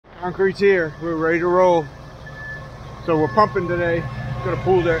Concrete's here. We're ready to roll. So we're pumping today. Got a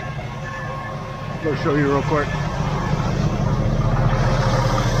pool deck. Go show you real quick.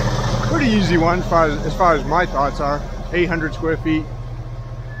 Pretty easy one as far as my thoughts are. 800 square feet.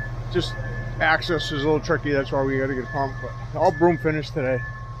 Just access is a little tricky. That's why we got to get a pump. But all broom finished today.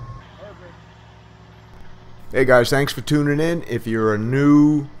 Hey guys, thanks for tuning in. If you're a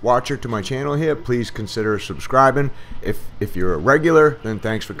new watcher to my channel here, please consider subscribing. If you're a regular, then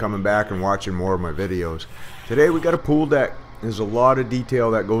thanks for coming back and watching more of my videos. Today we got a pool deck. There's a lot of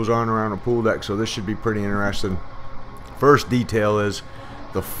detail that goes on around a pool deck, so this should be pretty interesting. First detail is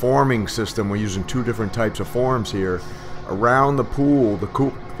the forming system. We're using two different types of forms here. Around the pool, the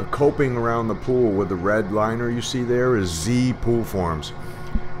coping around the pool with the red liner you see there is Z pool forms.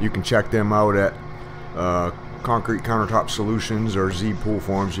 You can check them out at Concrete Countertop Solutions or Z Pool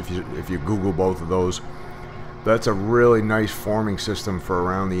Forms if you Google both of those. That's a really nice forming system for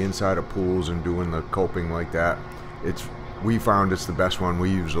around the inside of pools and doing the coping like that. We found it's the best one.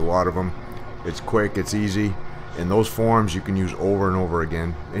 We use a lot of them. It's quick, it's easy, and those forms you can use over and over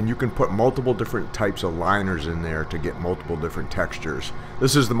again. And you can put multiple different types of liners in there to get multiple different textures.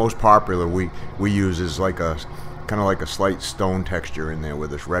 This is the most popular we use, is like a kind of like a slight stone texture in there with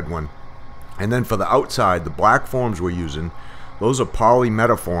this red one. And then for the outside, the black forms we're using, those are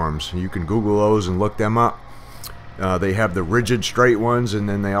polymeta forms. You can Google those and look them up. They have the rigid straight ones, and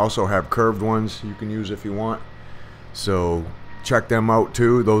then they also have curved ones you can use if you want. So check them out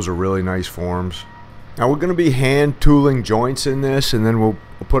too. Those are really nice forms. Now we're going to be hand tooling joints in this, and then we'll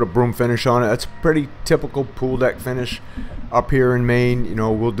put a broom finish on it. That's a pretty typical pool deck finish up here in Maine. You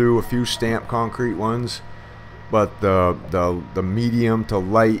know, we'll do a few stamped concrete ones, but the medium to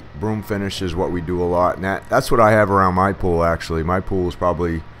light broom finish is what we do a lot, and that's what I have around my pool. Actually, my pool is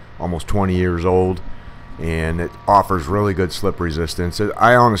probably almost 20 years old, and it offers really good slip resistance.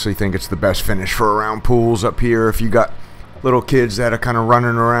 I honestly think it's the best finish for around pools up here. If you got little kids that are kind of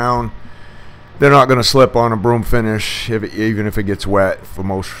running around, they're not going to slip on a broom finish even if it gets wet, for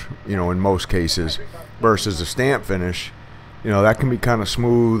most, you know, in most cases, versus a stamp finish. You know, that can be kind of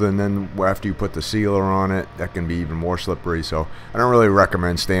smooth, and then after you put the sealer on it, that can be even more slippery. So I don't really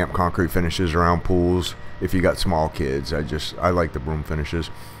recommend stamped concrete finishes around pools if you got small kids. I like the broom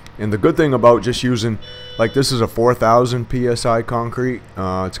finishes. And the good thing about just using, like, this is a 4,000 psi concrete.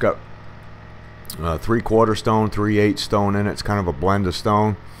 It's got 3/4 stone, 3/8 stone in it. It's kind of a blend of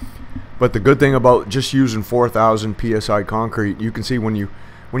stone. But the good thing about just using 4,000 psi concrete, you can see when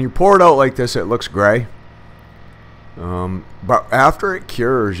you pour it out like this, it looks gray. But after it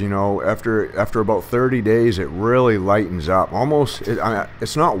cures, you know, after about 30 days, it really lightens up. Almost,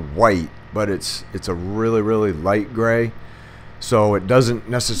 it's not white, but it's a really light gray. So it doesn't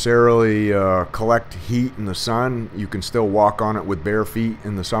necessarily collect heat in the sun. You can still walk on it with bare feet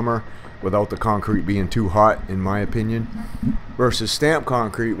in the summer without the concrete being too hot, in my opinion. Versus stamped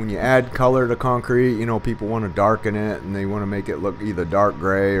concrete, when you add color to concrete, you know, people want to darken it and they want to make it look either dark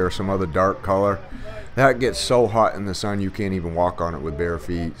gray or some other dark color. That gets so hot in the sun you can't even walk on it with bare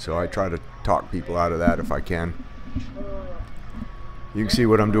feet. So I try to talk people out of that if I can. You can see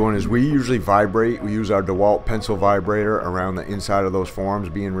what I'm doing is we usually vibrate. We use our DeWalt pencil vibrator around the inside of those forms,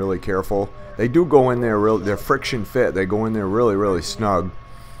 being really careful. They do go in there, they're friction fit. They go in there really snug.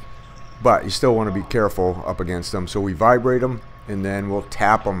 But you still want to be careful up against them. So we vibrate them, and then we'll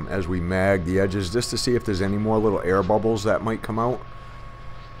tap them as we mag the edges just to see if there's any more little air bubbles that might come out.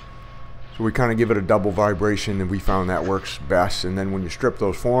 So we kind of give it a double vibration, and we found that works best. And then when you strip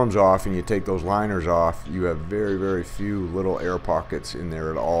those forms off and you take those liners off, you have very few little air pockets in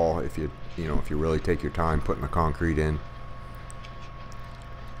there at all if you really take your time putting the concrete in.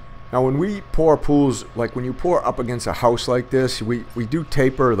 Now when we pour pools, like when you pour up against a house like this, we do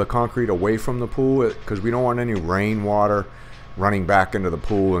taper the concrete away from the pool because we don't want any rainwater running back into the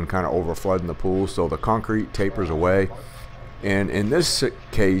pool and kind of overflooding the pool, so the concrete tapers away. And in this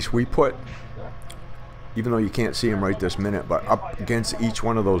case, we put, even though you can't see them right this minute, but up against each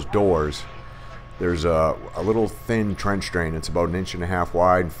one of those doors, there's a little thin trench drain. It's about 1.5 inches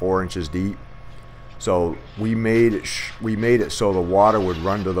wide and 4 inches deep. So we made it so the water would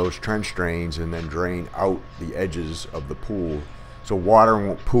run to those trench drains and then drain out the edges of the pool, so water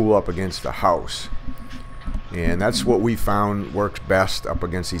won't pool up against the house. And that's what we found works best up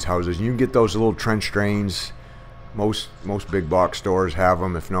against these houses. You can get those little trench drains. Most big box stores have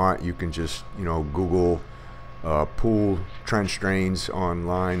them. If not, you can just, you know, Google pool trench drains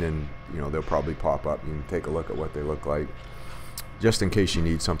online, and you know, they'll probably pop up. You can take a look at what they look like, just in case you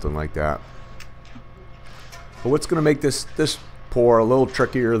need something like that. But what's going to make this pour a little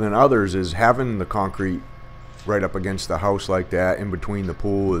trickier than others is having the concrete right up against the house like that, in between the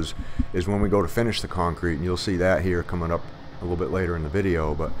pool, is when we go to finish the concrete, and you'll see that here coming up a little bit later in the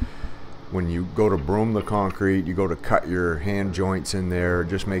video. But when you go to broom the concrete, you go to cut your hand joints in there, it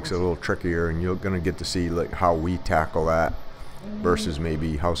just makes it a little trickier, and you're gonna get to see like how we tackle that versus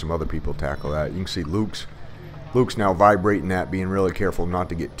maybe how some other people tackle that. You can see Luke's now vibrating that, being really careful not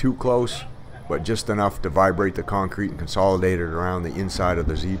to get too close, but just enough to vibrate the concrete and consolidate it around the inside of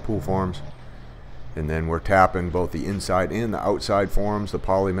the Z pool forms. And then we're tapping both the inside and the outside forms, the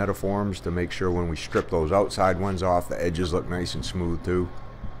poly metaforms, to make sure when we strip those outside ones off, the edges look nice and smooth too.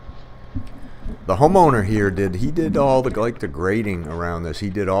 The homeowner here did all the like the grading around this. He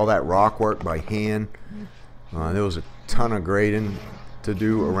did all that rock work by hand. There was a ton of grading to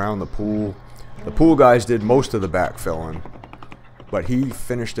do around the pool. The pool guys did most of the backfilling, but he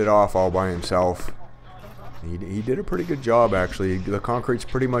finished it off all by himself. He did a pretty good job, actually. The concrete's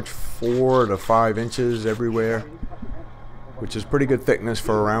pretty much 4 to 5 inches everywhere, which is pretty good thickness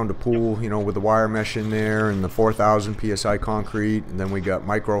for around a pool, you know, with the wire mesh in there and the 4,000 PSI concrete. And then we got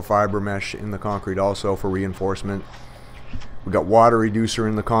microfiber mesh in the concrete also for reinforcement. We got water reducer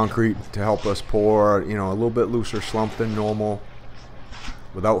in the concrete to help us pour, you know, a little bit looser slump than normal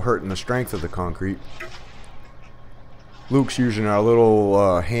without hurting the strength of the concrete. Luke's using our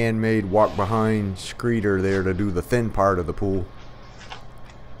little handmade walk behind screeder there to do the thin part of the pool.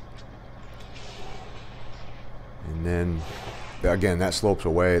 And then again, that slopes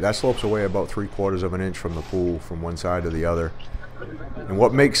away. That slopes away about 3/4 of an inch from the pool from one side to the other. And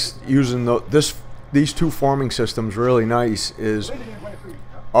what makes using these two forming systems really nice is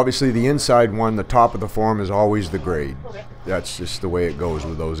obviously the inside one, the top of the form is always the grade. That's just the way it goes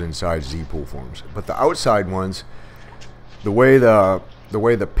with those inside Z pool forms. But the outside ones, the way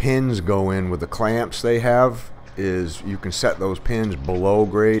the pins go in with the clamps they have is you can set those pins below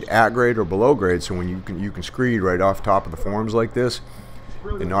grade, at grade, or below grade. So when you can screed right off top of the forms like this,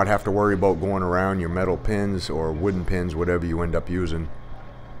 and not have to worry about going around your metal pins or wooden pins, whatever you end up using.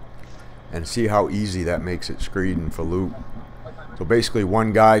 And see how easy that makes it screeding for Luke. So basically,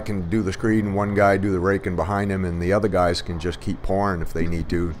 one guy can do the screeding, one guy do the raking behind him, and the other guys can just keep pouring if they need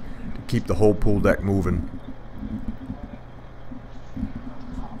to keep the whole pool deck moving.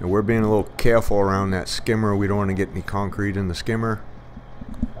 And we're being a little careful around that skimmer. We don't want to get any concrete in the skimmer.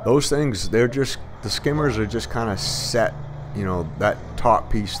 Those things, the skimmers are just kind of set, you know, that top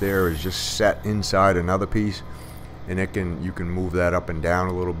piece there is just set inside another piece, and you can move that up and down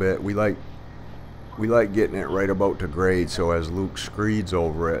a little bit. We like getting it right about to grade, so as Luke screeds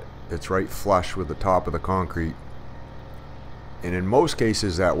over it, it's right flush with the top of the concrete. And in most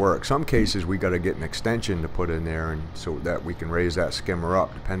cases that works. Some cases we got to get an extension to put in there, and so that we can raise that skimmer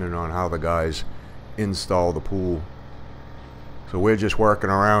up depending on how the guys install the pool. So we're just working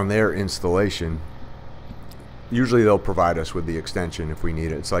around their installation. Usually they'll provide us with the extension if we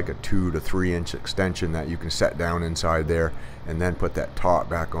need it. It's like a 2 to 3 inch extension that you can set down inside there and then put that top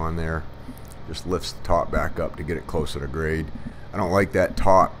back on there. Just lifts the top back up to get it closer to grade. I don't like that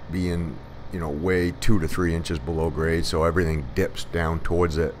top being, you know, way 2 to 3 inches below grade, so everything dips down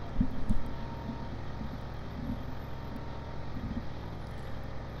towards it.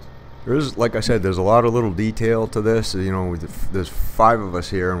 There's, like I said, there's a lot of little detail to this. You know, there's 5 of us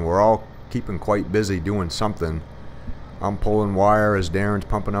here, and we're all keeping quite busy doing something. I'm pulling wire as Darren's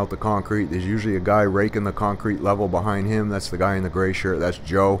pumping out the concrete. There's usually a guy raking the concrete level behind him. That's the guy in the gray shirt. That's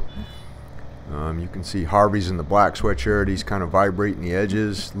Joe. You can see Harvey's in the black sweatshirt. He's kind of vibrating the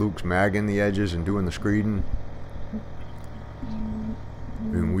edges. Luke's magging the edges and doing the screeding.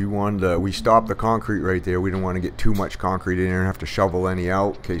 And we stopped the concrete right there. We didn't want to get too much concrete in there and have to shovel any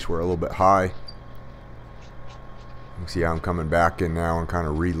out in case we're a little bit high. You can see how I'm coming back in now and kind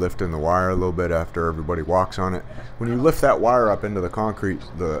of re-lifting the wire a little bit after everybody walks on it. When you lift that wire up into the concrete,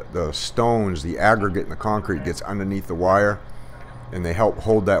 the stones, the aggregate in the concrete gets underneath the wire, and they help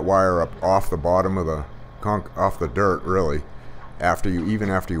hold that wire up off the bottom of the off the dirt, really, even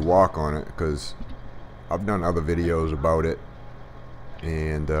after you walk on it, because I've done other videos about it.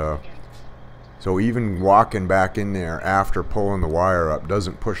 And so even walking back in there after pulling the wire up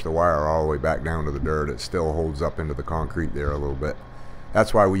doesn't push the wire all the way back down to the dirt. It still holds up into the concrete there a little bit.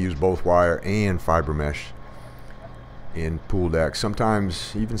 That's why we use both wire and fiber mesh in pool decks.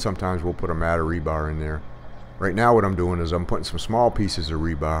 Sometimes we'll put a matter rebar in there. Right now what I'm doing is I'm putting some small pieces of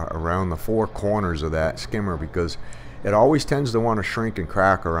rebar around the 4 corners of that skimmer, because it always tends to want to shrink and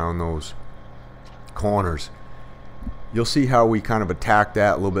crack around those corners. You'll see how we kind of attack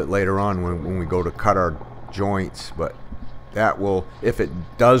that a little bit later on when we go to cut our joints, but that will, if it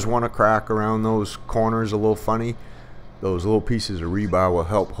does want to crack around those corners a little funny, those little pieces of rebar will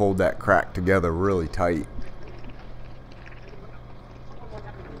help hold that crack together really tight.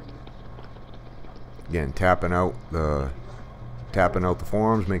 Again, tapping out the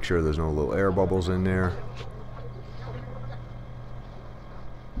forms, make sure there's no little air bubbles in there.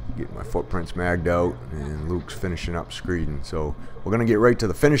 Get my footprints magged out, and Luke's finishing up screeding. So we're gonna get right to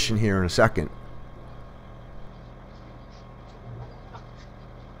the finishing here in a second.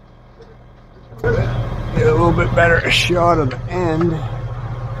 Get a little bit better shot of the end.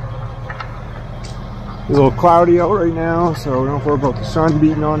 It's a little cloudy out right now, so we don't have to worry about the sun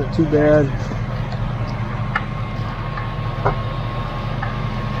beating on it too bad.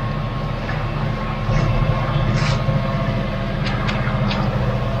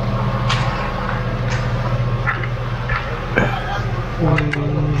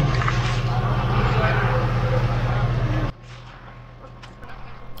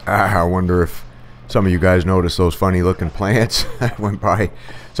 I wonder if some of you guys notice those funny looking plants that went by.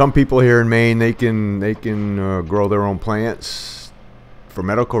 Some people here in Maine, they can grow their own plants for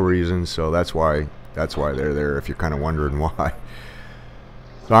medical reasons, so that's why they're there, if you're kind of wondering why.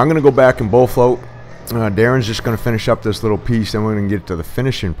 So I'm gonna go back and bowl float. Darren's just gonna finish up this little piece, then we're gonna get to the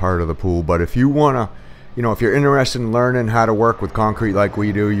finishing part of the pool. But if you wanna, if you're interested in learning how to work with concrete like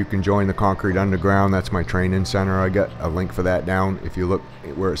we do, you can join the Concrete Underground. That's my training center. I got a link for that down. If you look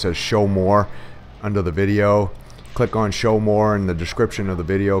where it says show more under the video, click on show more and the description of the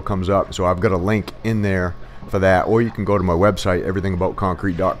video comes up. So I've got a link in there for that. Or you can go to my website,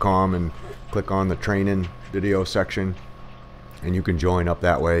 everythingaboutconcrete.com, and click on the training video section, and you can join up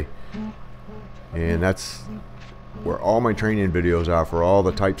that way. And that's where all my training videos are for all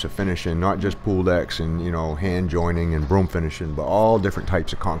the types of finishing, not just pool decks and hand joining and broom finishing, but all different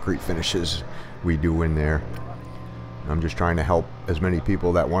types of concrete finishes we do in there. I'm just trying to help as many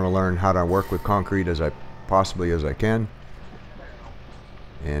people that want to learn how to work with concrete as I possibly can.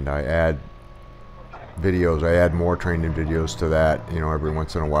 And I add videos, I add more training videos to that, every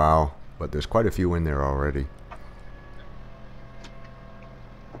once in a while, but there's quite a few in there already.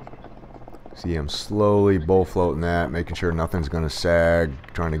 See, I'm slowly bowl floating that, making sure nothing's going to sag,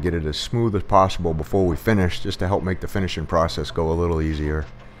 trying to get it as smooth as possible before we finish, just to help make the finishing process go a little easier.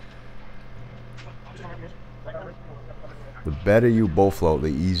 The better you bowl float, the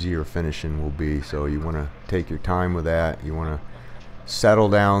easier finishing will be, so you want to take your time with that. You want to settle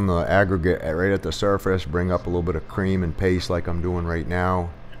down the aggregate right at the surface, bring up a little bit of cream and paste like I'm doing right now.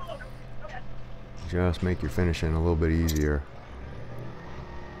 Just make your finishing a little bit easier.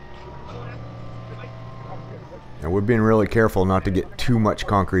 And we're being really careful not to get too much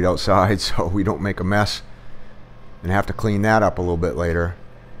concrete outside so we don't make a mess and have to clean that up a little bit later.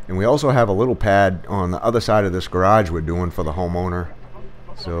 And we also have a little pad on the other side of this garage we're doing for the homeowner.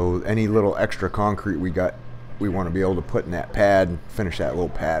 So any little extra concrete we got, we want to be able to put in that pad and finish that little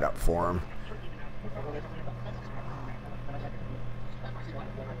pad up for him.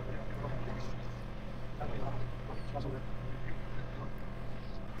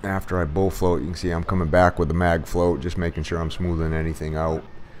 After I bowl float, you can see I'm coming back with the mag float, just making sure I'm smoothing anything out.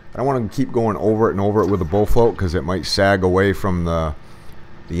 I don't want to keep going over it and over it with a bowl float because it might sag away from the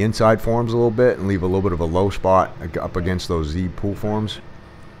inside forms a little bit and leave a little bit of a low spot up against those Z pool forms.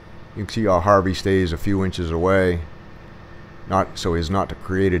 You can see how Harvey stays a few inches away, so as not to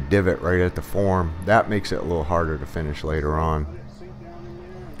create a divot right at the form. That makes it a little harder to finish later on.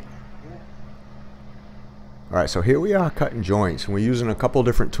 Alright, so here we are cutting joints, and we're using a couple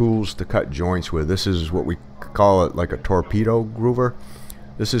different tools to cut joints with. This is what we call it, like a torpedo groover.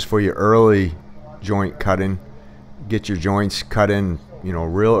 This is for your early joint cutting. Get your joints cut in,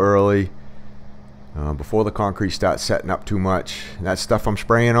 real early, before the concrete starts setting up too much. And that stuff I'm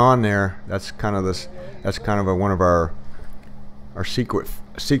spraying on there, that's kind of one of our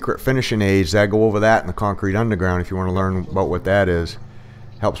secret finishing aids. I go over that in the Concrete Underground if you want to learn about what that is.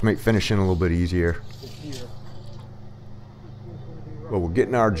 Helps make finishing a little bit easier. But we're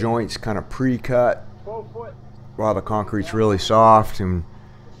getting our joints kind of pre-cut while the concrete's really soft, and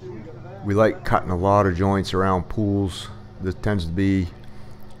we like cutting a lot of joints around pools. This tends to be,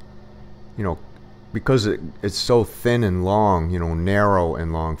 because it's so thin and long, narrow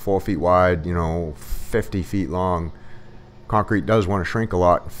and long, 4 feet wide, 50 feet long. Concrete does want to shrink a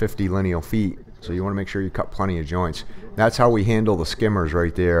lot, 50 lineal feet, so you want to make sure you cut plenty of joints. That's how we handle the skimmers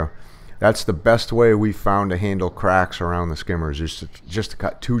right there. That's the best way we found to handle cracks around the skimmers, is just to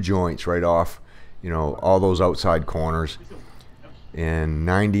cut 2 joints right off, all those outside corners. And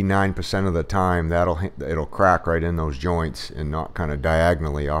 99% of the time it'll crack right in those joints and not kind of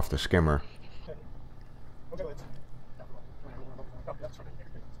diagonally off the skimmer.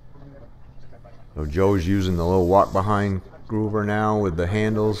 So Joe's using the little walk behind groover now with the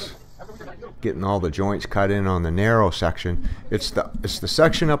handles. getting all the joints cut in on the narrow section. It's the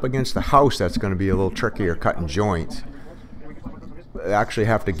section up against the house that's going to be a little trickier cutting joints. I actually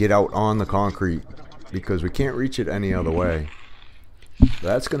have to get out on the concrete because we can't reach it any other way.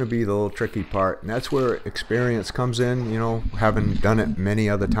 That's going to be the little tricky part, and that's where experience comes in, you know, having done it many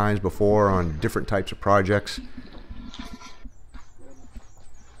other times before on different types of projects.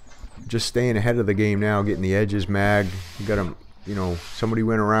 Just staying ahead of the game now, getting the edges magged. You got them, you know, somebody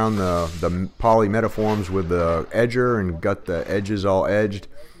went around the poly metaforms with the edger and got the edges all edged.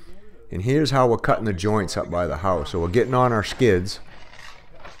 And here's how we're cutting the joints up by the house. So we're getting on our skids.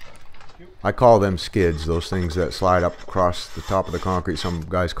 I call them skids, those things that slide up across the top of the concrete. Some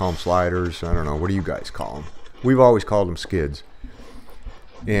guys call them sliders. I don't know. What do you guys call them? We've always called them skids.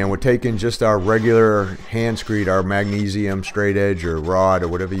 And we're taking just our regular hand screed, our magnesium straight edge or rod or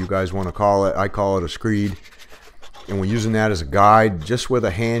whatever you guys want to call it. I call it a screed. And we're using that as a guide just with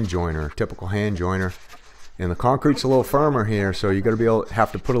a hand joiner, typical hand joiner. And the concrete's a little firmer here, so you're going to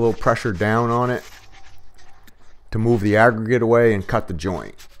have to put a little pressure down on it to move the aggregate away and cut the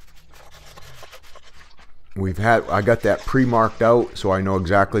joint. I got that pre-marked out, so I know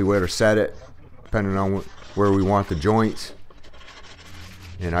exactly where to set it, depending on where we want the joints.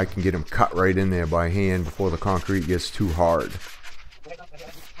 And I can get them cut right in there by hand before the concrete gets too hard.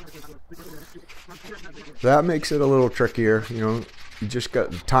 That makes it a little trickier, you know. You just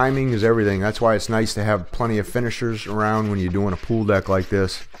got, timing is everything. That's why it's nice to have plenty of finishers around when you're doing a pool deck like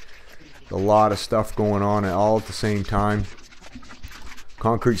this. A lot of stuff going on all at the same time.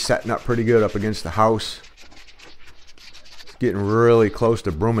 Concrete's setting up pretty good up against the house. It's getting really close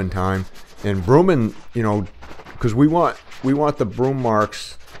to brooming time. And brooming, you know, because we want the broom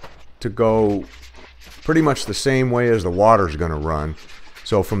marks to go pretty much the same way as the water's going to run.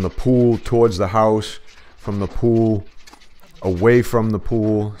 So from the pool towards the house, from the pool away from the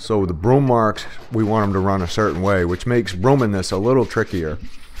pool. So the broom marks, we want them to run a certain way, which makes brooming this a little trickier.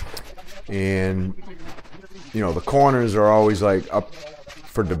 And you know, the corners are always like up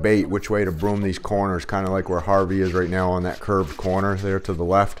for debate which way to broom these corners, kind of like where Harvey is right now on that curved corner there to the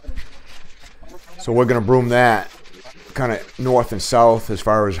left. So we're going to broom that kind of north and south as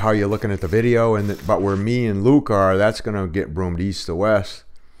far as how you're looking at the video, but where me and Luke are, that's going to get broomed east to west.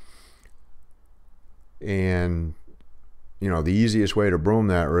 And you know, the easiest way to broom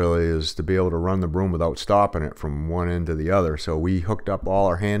that really is to be able to run the broom without stopping it from one end to the other. So we hooked up all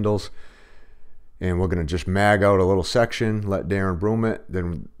our handles, and we're going to just mag out a little section, let Darren broom it.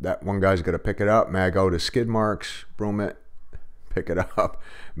 Then that one guy's going to pick it up, mag out his skid marks, broom it, pick it up,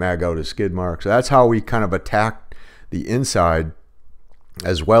 mag out his skid marks. So that's how we kind of attack the inside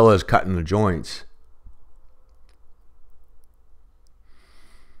as well as cutting the joints.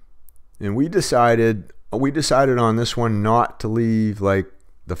 And we decided on this one not to leave like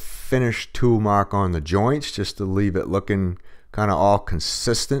the finished tool mark on the joints, just to leave it looking kind of all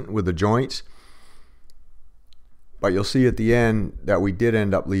consistent with the joints. But you'll see at the end that we did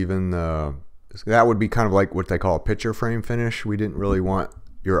end up leaving that would be kind of like what they call a picture frame finish. We didn't really want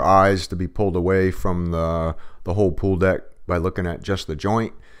your eyes to be pulled away from the whole pool deck by looking at just the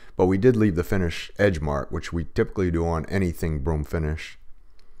joint, but we did leave the finish edge mark, which we typically do on anything broom finish.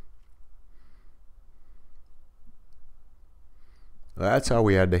 That's how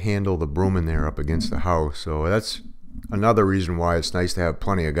we had to handle the brooming there up against the house. So that's another reason why it's nice to have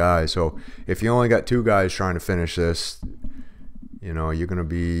plenty of guys. So if you only got 2 guys trying to finish this, you know, you're going to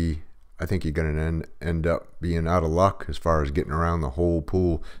be, I think you're going to end up being out of luck as far as getting around the whole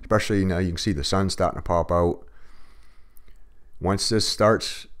pool. Especially now you can see the sun starting to pop out. Once this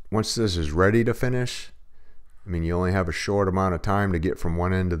is ready to finish, I mean, you only have a short amount of time to get from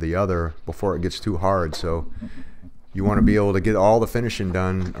one end to the other before it gets too hard. So you want to be able to get all the finishing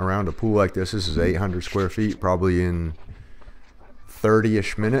done around a pool like this. This is 800 square feet, probably in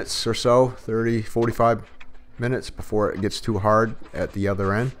 30-ish minutes or so, 30, 45 minutes before it gets too hard at the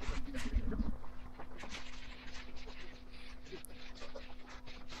other end.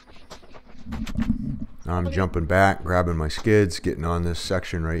 I'm jumping back, grabbing my skids, getting on this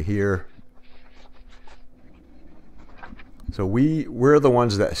section right here. So we're the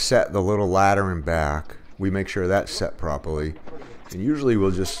ones that set the little ladder in back. We make sure that's set properly, and usually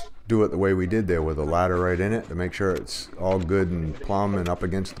we'll just do it the way we did there with a ladder right in it to make sure it's all good and plumb and up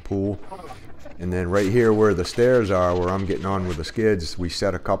against the pool. And then right here where the stairs are, where I'm getting on with the skids, we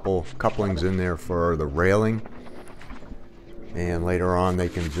set a couple couplings in there for the railing, and later on they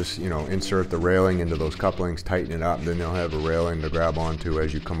can just, you know, insert the railing into those couplings, tighten it up, and then they'll have a railing to grab onto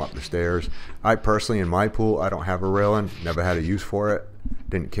as you come up the stairs. I personally, in my pool, I don't have a railing, never had a use for it,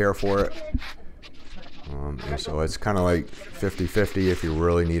 didn't care for it. And so it's kind of like 50-50 if you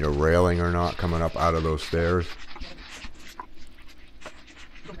really need a railing or not coming up out of those stairs.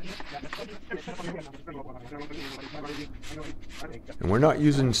 And we're not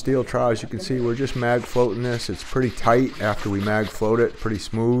using steel trowels. You can see we're just mag floating this. It's pretty tight after we mag float it, pretty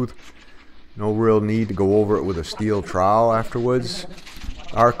smooth. No real need to go over it with a steel trowel afterwards.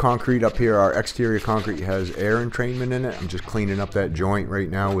 Our concrete up here, our exterior concrete, has air entrainment in it. I'm just cleaning up that joint right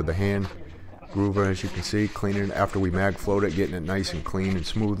now with the hand groover, as you can see, cleaning it after we mag float it, getting it nice and clean and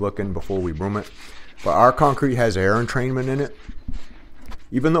smooth looking before we broom it. But our concrete has air entrainment in it.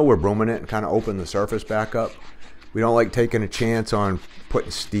 Even though we're brooming it and kind of open the surface back up, we don't like taking a chance on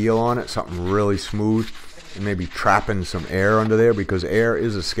putting steel on it, something really smooth, and maybe trapping some air under there, because air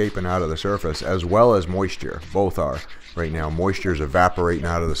is escaping out of the surface as well as moisture. Both are right now. Moisture is evaporating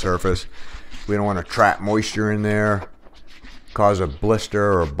out of the surface. We don't want to trap moisture in there, cause a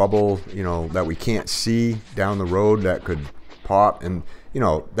blister or a bubble, you know, that we can't see down the road that could pop. And you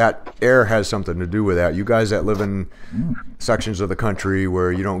know, that air has something to do with that. You guys that live in sections of the country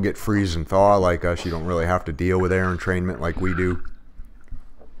where you don't get freeze and thaw like us, you don't really have to deal with air entrainment like we do.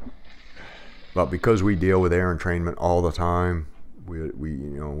 But because we deal with air entrainment all the time,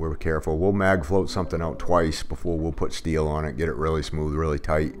 we're careful. We'll mag float something out twice before we'll put steel on it, get it really smooth, really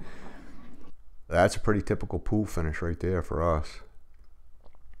tight. That's a pretty typical pool finish right there for us.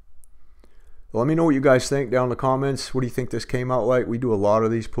 Let me know what you guys think down in the comments. What do you think this came out like? We do a lot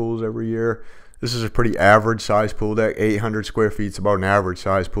of these pools every year. This is a pretty average size pool deck. 800 square feet is about an average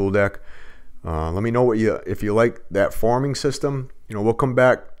size pool deck. Let me know what if you like that forming system. You know, we'll come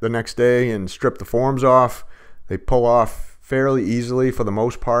back the next day and strip the forms off. They pull off fairly easily for the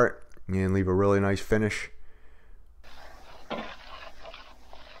most part and leave a really nice finish.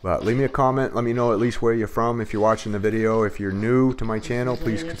 But leave me a comment. Let me know at least where you're from if you're watching the video. If you're new to my channel,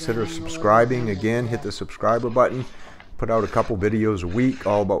 please consider subscribing. Again, hit the subscriber button. Put out a couple videos a week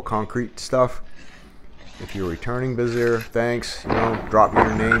all about concrete stuff. If you're a returning visitor, thanks. You know, drop me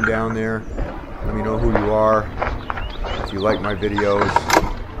your name down there. Let me know who you are. If you like my videos,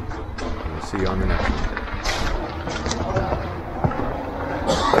 I'll see you on the next one.